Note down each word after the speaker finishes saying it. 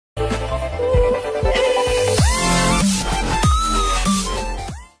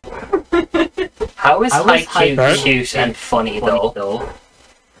How is Haikyuu cute and funny though?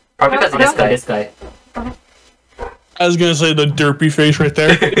 Probably because of this guy. I was gonna say the derpy face right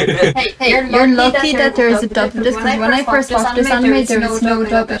there. Hey, you're lucky that there is a dub in this, because when I first watched this anime, there was no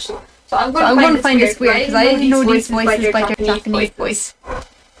dub. So I'm gonna find this weird, because I know these voices by their Japanese voice.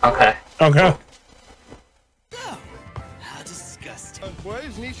 Okay. Okay. How disgusting. Why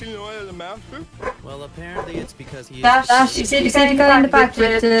is Nishin oil the mouse poop? Well, apparently it's because he is... Dash, you see the guy in the back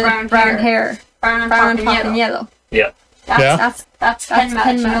with the brown hair? Brown top and yellow. Yeah. That's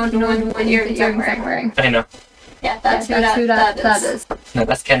Kenma, the one with your earrings I'm wearing. I know. Yeah, that's who that is. No,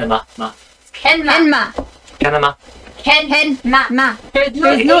 that's Kenma. Kenma.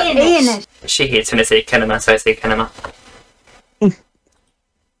 There's no A in it. She hates when I say Kenma, so I say Kenma.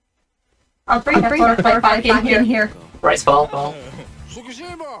 I'll bring that back in here. Rice ball.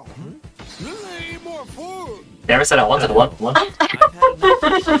 Fukushima! This ain't more food! Never said I wanted one. Come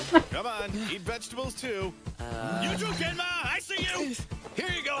on, eat vegetables too. You too, Kenma! I see you! Here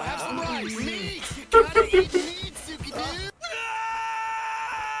you go, have some rice! Meat! You gotta eat meat, Suki-doo!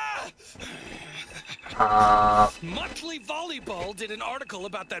 Monthly Volleyball did an article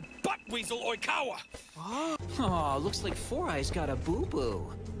about that butt weasel Oikawa. Oh, looks like Four Eyes got a boo-boo.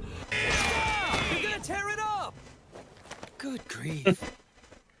 You're gonna tear it up! Good grief.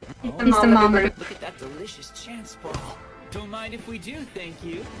 He's the thermometer. Look at that delicious chance ball. Don't mind if we do, thank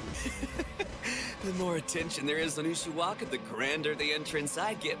you. The more attention there is on Ushiwaka, the grander the entrance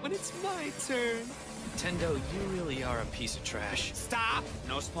I get when it's my turn. Tendo, you really are a piece of trash. Stop!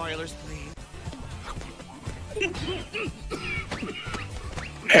 No spoilers, please.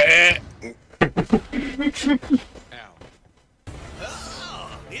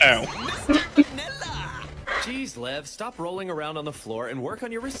 Ow. Jeez, Lev, stop rolling around on the floor and work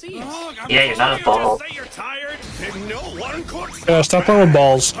on your receipts. Yeah, you're not a ball. Say you're tired. Didn't know one could. Yeah, stop playing with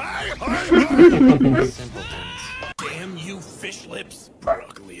balls. Simpletons. Damn you, fish lips.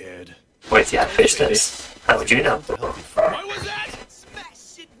 Broccoli head. Wait, yeah, fish lips. How would you know? What was that?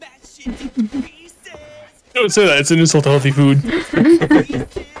 Smash it, mash it to pieces. Don't say that, it's an insult to healthy food.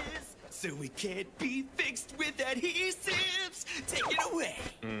 So we can't be fixed with adhesives. Take it away.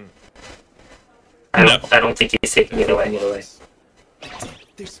 I don't think he's taking it away.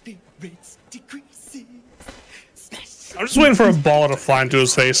 Their spirits decreases. Smash. I'm just waiting for a ball to fly into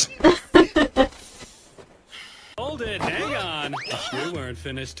his face. Hold it, hang on. We weren't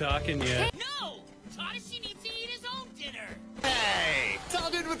finished talking yet. No! Tadashi needs to eat his own dinner! Hey! Tall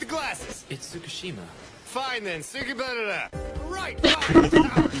dude with the glasses. It's Tsukushima. Fine then, Suki better that. Right!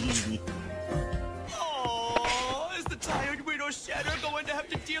 Oh, is the tired widow Shatter going to have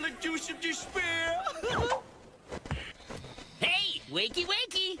to deal a douche of despair? Hey! Wakey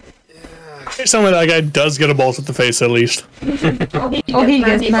wakey! Some of that guy does get a ball to the face at least. Oh, he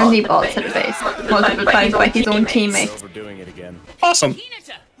gets many balls to the face. Multiple times by his own teammates. Overdoing it again. Awesome.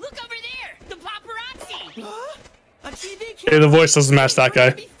 Hinata! Look over there! The paparazzi! A TV Hey, the voice doesn't match that guy.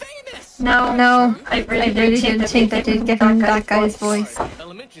 be famous. No, I really didn't think that they'd give him that guy's voice.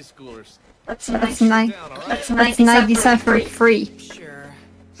 Elementary schoolers. That's Nagisa for free. Sure.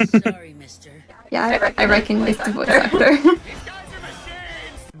 Sorry, mister. Yeah, I recognize the voice actor.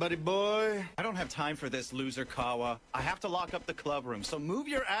 Buddy boy. I don't have time for this, loser Kawa. I have to lock up the club room, so move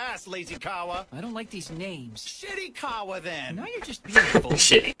your ass, lazy Kawa. I don't like these names. Shitty Kawa then. Now you're just being full.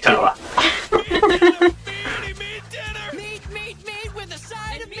 Shitty Kawa. Meat with a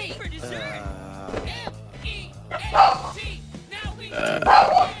side of meat! For dessert! M-E-A-T! Now we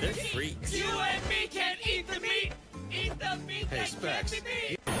They're freaks. You and me can eat the meat! Eat the meat Hey, that can't Specs. be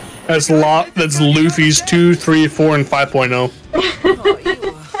meat! That's Luffy's 2, 3, 4, and 5.0. Oh,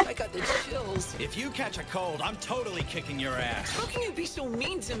 ew, I got the chills. If you catch a cold, I'm totally kicking your ass. How can you be so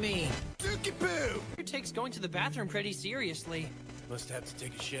mean to me? Suki Boo! It takes going to the bathroom pretty seriously. Must have to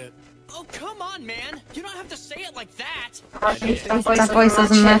take a shit. Oh, come on, man. You don't have to say it like that. That voice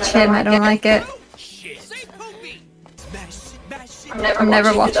doesn't match him, I don't like it. Shit. Say poopy. Smash it, mash it. I'm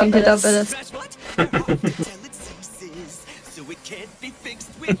never watching the dub of this. That's what? Till it ceases, so it can't be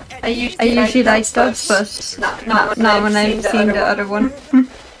fixed with I usually like dubs, but not when I've seen the other one. Oh,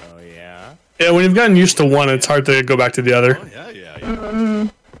 yeah? Yeah, when you've gotten used to one, it's hard to go back to the other. Oh, yeah.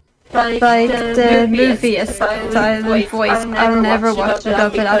 Like the movie is silent voice. I'll never watch the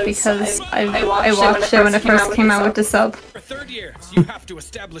dub of that because I watched it when it first came out with the sub. For third year, so you have to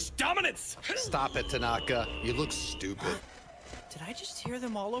establish dominance. Stop it, Tanaka. You look stupid. Did I just hear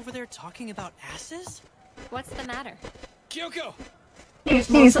them all over there talking about asses? What's the matter? Kyoko!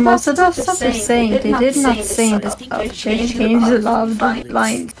 Things most of the stuff they're saying, they did not say this stuff. They changed a lot of the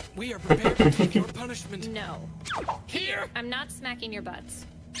lines. We are prepared to take your punishment. No. Here! I'm not smacking your butts.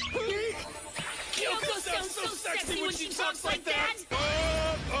 Kyoko sounds so sexy when she talks like that.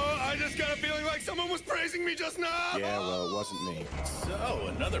 Oh, I just got a feeling like someone was praising me just now. Yeah, well, it wasn't me. So,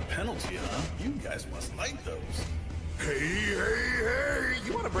 another penalty, huh? You guys must like those. Hey!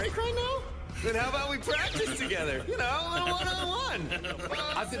 You want a break right now? Then how about we practice together? You know, a little one-on-one.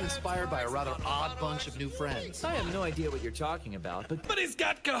 I've been inspired by a rather odd bunch of new friends. I have no idea what you're talking about, But he's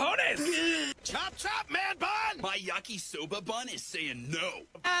got cojones. Chop, chop, man bun! My yakisoba bun is saying no.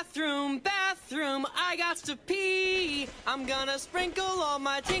 Bathroom, I got to pee. I'm gonna sprinkle all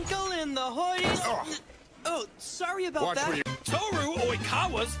my tinkle in the hoity. Oh, sorry about that. Toru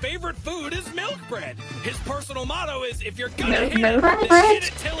Oikawa's favorite food is milk bread. His personal motto is, if you're gonna hit it, Milk then bread?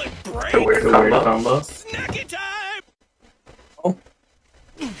 hit it till it breaks. Weird combo. Snacky time! Oh.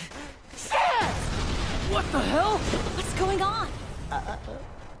 What the hell? What's going on?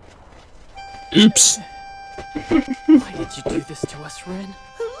 Oops. Why did you do this to us, Rin?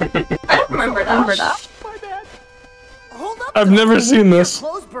 I don't remember that. My bad. Hold up! I've never seen this.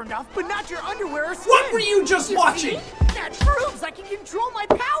 Clothes burned off, but not your underwear or skin. What were you just watching? That proves I can control my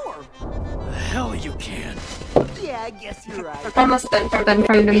power! The hell you can. Yeah, I guess you're right. I must have been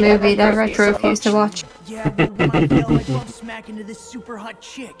from the movie that Retro refused to watch. Yeah, but when I fell, I bumped smack into this super hot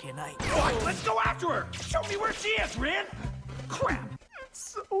chick, and I... Alright, let's go after her! Show me where she is, Rin! Crap!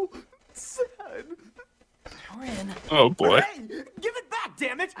 It's so sad. Rin. Oh boy. Hey! Give it back,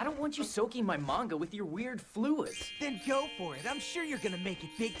 damn it! I don't want you soaking my manga with your weird fluids. Then go for it. I'm sure you're gonna make it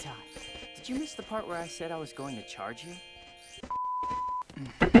big time. Did you miss the part where I said I was going to charge you?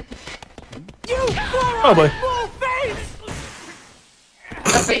 Oh boy.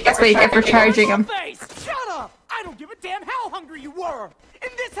 That's what you get for charging him. Shut up! I don't give a damn how hungry you were! In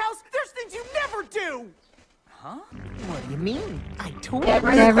this house, there's things you never do! Huh? What do you mean? I told you.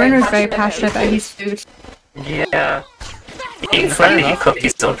 Yeah, Ren was very passionate about his food. Yeah. Even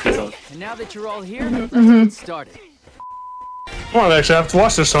cookies don't feel. And now that you're all here, let's get started. Come on, actually, I have to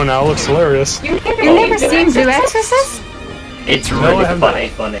watch this show now. It looks hilarious. You've never seen Blue Exorcist? It's really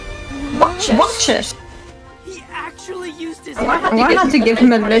funny. Watch it. He actually used his... I'm gonna have to give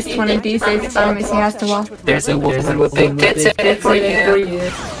him a list one of these days of animes he has to watch. There's a woman with big tits in it for you.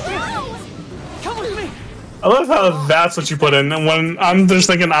 Come with me! I love how that's what you put in, and when I'm just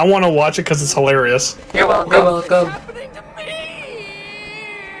thinking, I want to watch it because it's hilarious. You're welcome.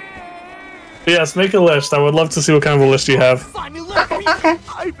 But yes, make a list. I would love to see what kind of a list you have. Okay.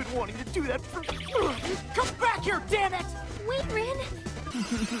 I've been wanting to do that for... Come back here, damn it! Wait, Rin.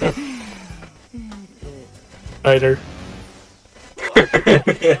 Later.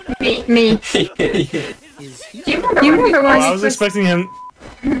 Me. You remember when I was expecting him.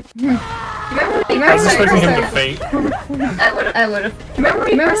 I was expecting him to faint. I would've. Remember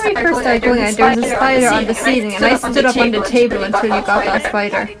when I first started doing it, there was a spider on the ceiling, and I stood up on the table until you got that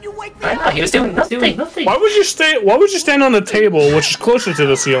spider. I know, he was doing nothing. Why would you stand on the table, which is closer to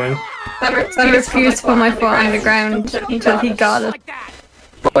the ceiling? I refused to put my foot on the ground until he got it.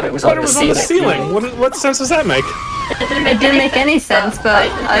 But it was on the ceiling. What sense does that make? It didn't make any sense, but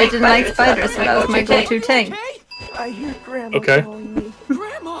I didn't like spiders, so that was my go-to thing. I hear Grandma calling me.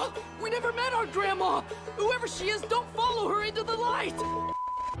 Grandma? We never met our grandma! Whoever she is, don't follow her into the light!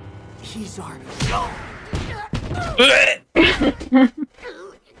 He's our...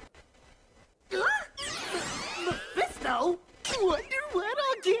 Mephisto? Wonder what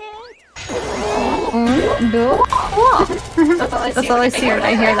I'll get? No. That's all I see when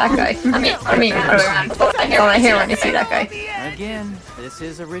I hear that guy. I mean, that's all I hear when I see that guy. Again, this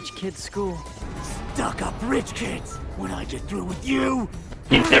is a rich kid's school. Stuck up rich kids! When I get through with you!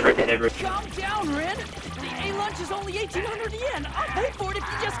 You never did ever. Calm down, Rin! The A-lunch is only 1,800 yen! I'll pay for it if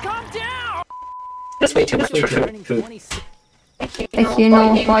you just calm down! That's way too much for food. If you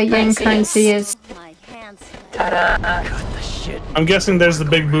know what yen currency is. Ta-da! I'm guessing there's the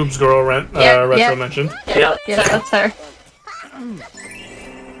big boobs girl Retro mentioned. Yeah. Yeah, that's her.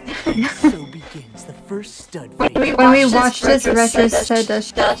 So begins the first stud phase. When we watched this, Retro said that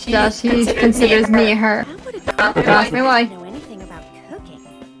he considers me her. Ask me why.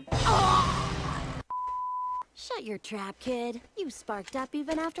 Shut your trap, kid. You sparked up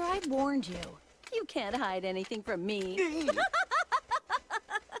even after I warned you. You can't hide anything from me.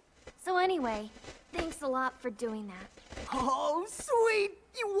 So anyway, thanks a lot for doing that. Oh, sweet!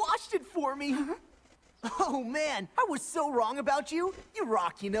 You washed it for me! Oh man, I was so wrong about you. You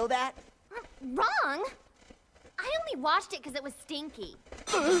rock, you know that? Wrong? I only washed it because it was stinky.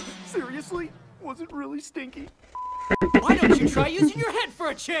 Seriously? Was it really stinky? Why don't you try using your head for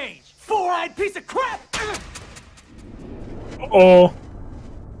a change? Four-eyed piece of crap! Oh.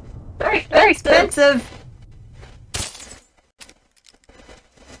 Very expensive.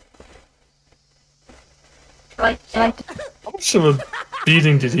 Like, how much of a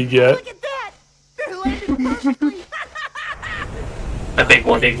beating did he get? Look at that! They landed perfectly! A big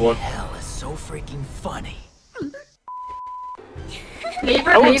one, big one. Hell is so freaking funny.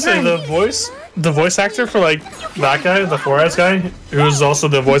 I would say the voice actor for like that guy, the 4-eyes guy, who is also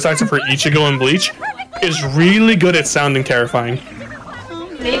the voice actor for Ichigo and Bleach, is really good at sounding terrifying.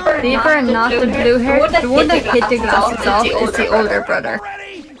 Lever, not the blue hair. The one that hit the glasses off is the older brother.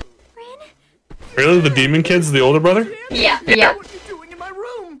 Really, the demon kid's the older brother? Yeah.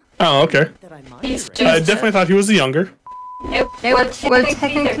 Oh, okay. I definitely thought he was the younger. Well,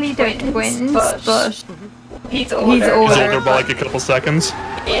 technically they're twins, but he's older. He's older by like a couple seconds.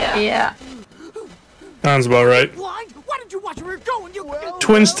 Yeah. Sounds about right. Why did you watch where you're going?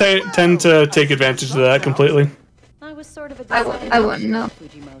 Twins tend to take advantage of that completely. I was sort of a I wouldn't know.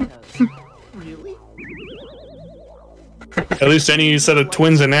 Really? At least any set of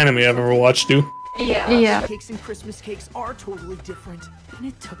twins in anime I've ever watched do. Yeah. Cakes and Christmas cakes are totally different, and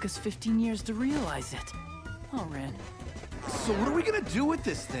it took us 15 years to realize it. Oh, Ren. So what are we gonna do with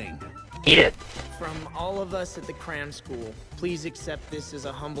this thing? Eat it. From all of us at the cram school, please accept this as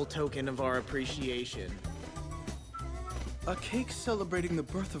a humble token of our appreciation. A cake celebrating the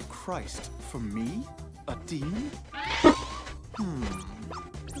birth of Christ for me? A demon?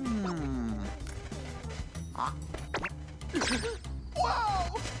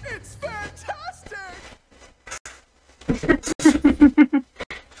 Wow! It's fantastic!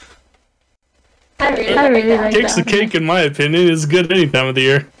 I really like Cake's the that. cake, in my opinion, is good any time of the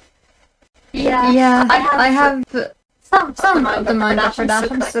year. Yeah, I have some of the manga for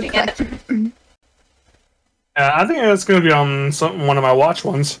that. I'm still collecting. I think that's going to be on one of my watch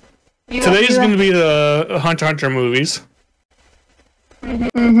ones. Today's going to be the Hunter x Hunter movies.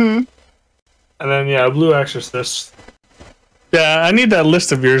 Mm-hmm. And then, yeah, Blue Exorcist. Yeah, I need that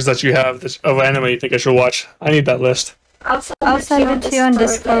list of yours that you have of anime you think I should watch. I need that list. I'll send it to you on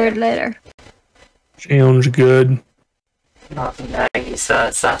Discord later. Sounds good.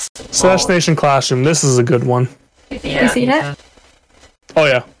 Assassination. Assassination Classroom. This is a good one. You seen it? Oh,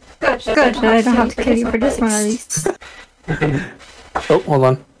 yeah. Good. Then I don't have to kill you for this one at least. Oh, hold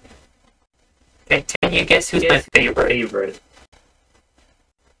on. Okay, can you guess who's my favorite?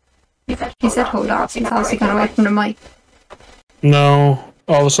 He said hold on, he's also kind of away from the mic. No.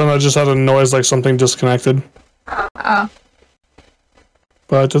 All of a sudden I just had a noise like something disconnected. Oh.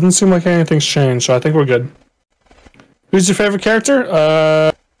 But it doesn't seem like anything's changed, so I think we're good. Who's your favorite character?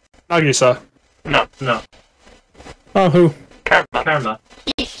 Nagisa. No. Oh, who? Karma.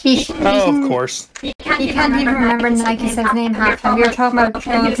 Oh, of course. He can't even remember Nagisa's name half time. We were talking about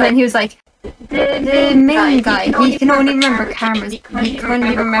Jones and he was like, the main guy, he can only remember Karma's, he couldn't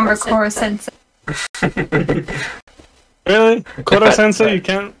even remember Koro Sensei. Really? Koro Sensei, you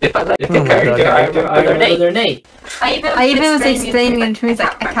can't? If I like a character, I remember their name. I even was explaining it to me, he's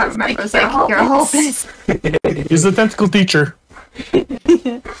like, I can't remember. I was like, you're hopeless. He's the tentacle teacher.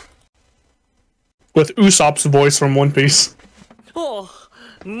 With Usopp's voice from One Piece. Oh,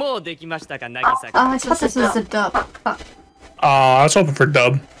 I thought this was a dub. Fuck. I was hoping for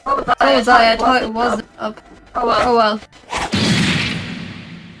dub. So was I thought it was a dub. Oh well.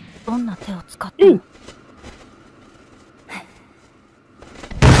 Ooh.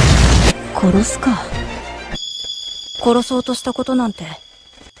 殺すか。殺そうとしたことなんて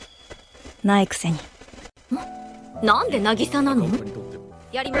ないくせに。なんで渚なの？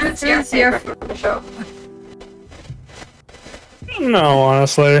やります。No,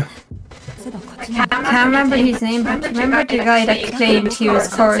 honestly. I can't remember his name, but remember the guy that claimed he was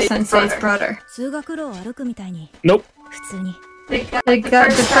Koro Sensei's brother? Nope. The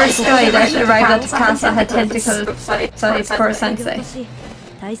first guy that arrived at the castle had tentacles size Koro Sensei.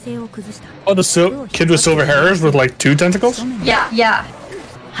 Oh, the kid with silver hairs with like 2 tentacles? Yeah.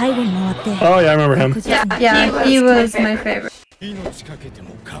 Oh yeah, I remember him. Yeah, he was my favorite.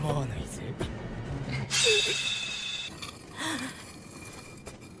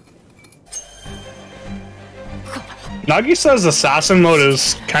 Nagisa's assassin mode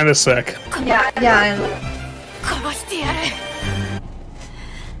is kind of sick. Yeah, I love it.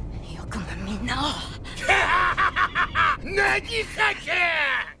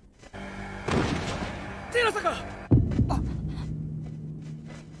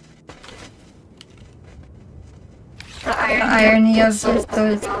 The irony of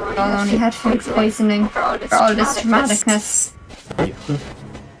those all only had food poisoning for all this dramaticness.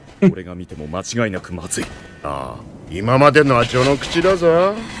 俺が見ても間違いなくまずい。ああ、今までのは序の口だ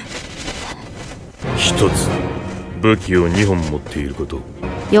ぞ。一つ武器を2本持っていること。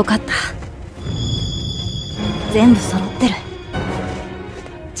よかった。全部揃ってる。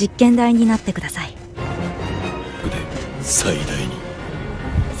実験台になってください。最大に。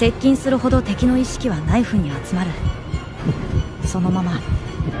接近するほど敵の意識はナイフに集まる。そのまま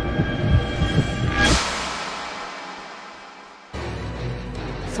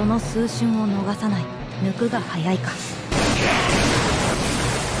その数瞬を逃さない。抜くが早いか。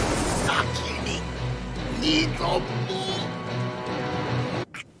二度も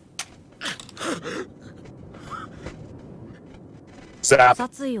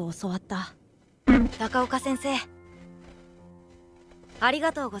殺意を教わった高岡先生、あり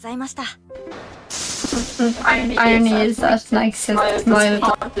がとうございました。 Irony is that Nike's smile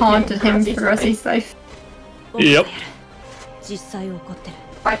haunted him for the rest of his life. Yep. 実際怒ってる。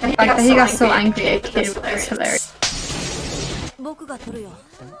 The fact that he got so angry at kid was hilarious. 僕が取るよ。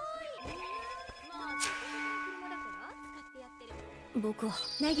僕は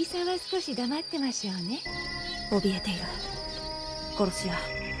渚は少し黙ってましょうね。怯えている。殺し屋、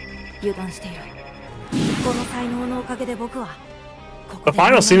油断している。この才能のおかげで僕は。 The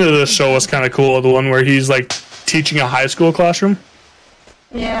final scene of this show was kind of cool. The one where he's like teaching a high school classroom.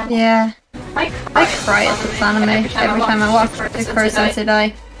 Yeah. I cry at this anime every time I watch the first Aes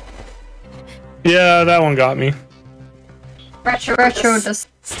die. Yeah, that one got me. Retro just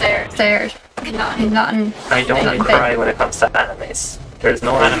stared. Nothing. I don't cry when it comes to animes. There's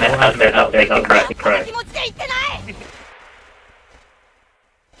no anime out there that make me cry.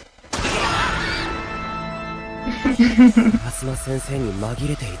 浅間先生に紛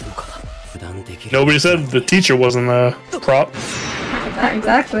れていたのか。油断できる。 Nobody said the teacher wasn't a prop.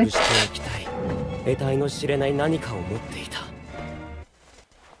 Exactly. 得体の知れない何かを持っていた。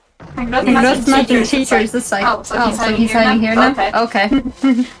 Just imagine teachers just like, oh, so he's hiding here now? Okay.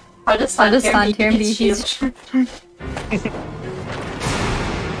 I'll just stand here and be huge.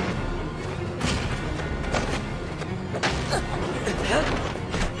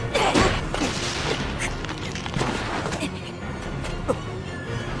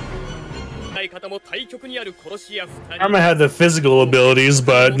 Arma had the physical abilities,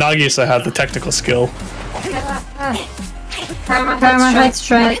 but Nagisa had the technical skill. Karma had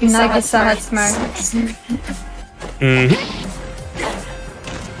strength, Nagisa had smartness.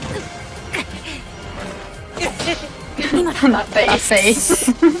 That face.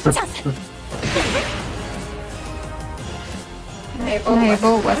 Hey,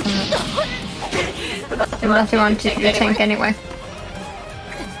 both wasn't it? Unless you want to do tank anyway.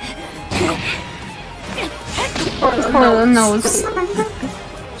 Poor little nose.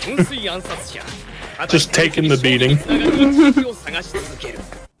 Just taking the beating.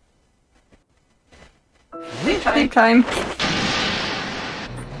 Big time.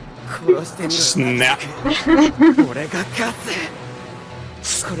 Snap. 俺が勝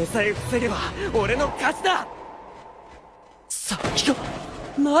つ。これさえ防げば俺の勝ちだ。先が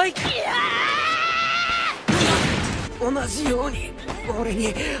ない。同じように俺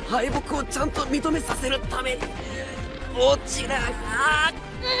に敗北をちゃんと認めさせるためにこちらが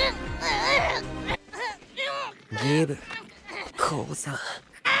ギブ降参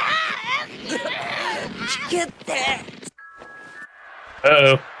聞けって。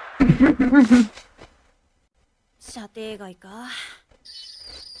 Uh-oh. 射程外か。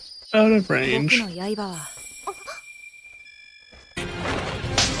 Out of range. 僕の刃は。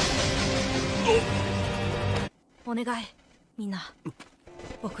お願い、みんな。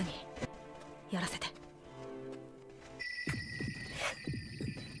僕にやらせて。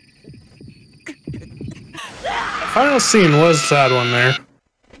 Final scene was a sad one there.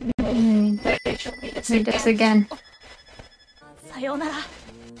 See this again. さようなら。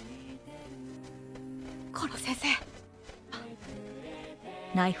コロ先生。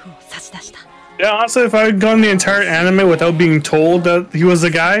ナイフを差し出した。 Yeah, honestly, if I had gone the entire anime without being told that he was the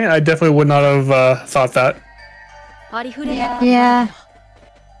guy, I definitely would not have thought that. Yeah.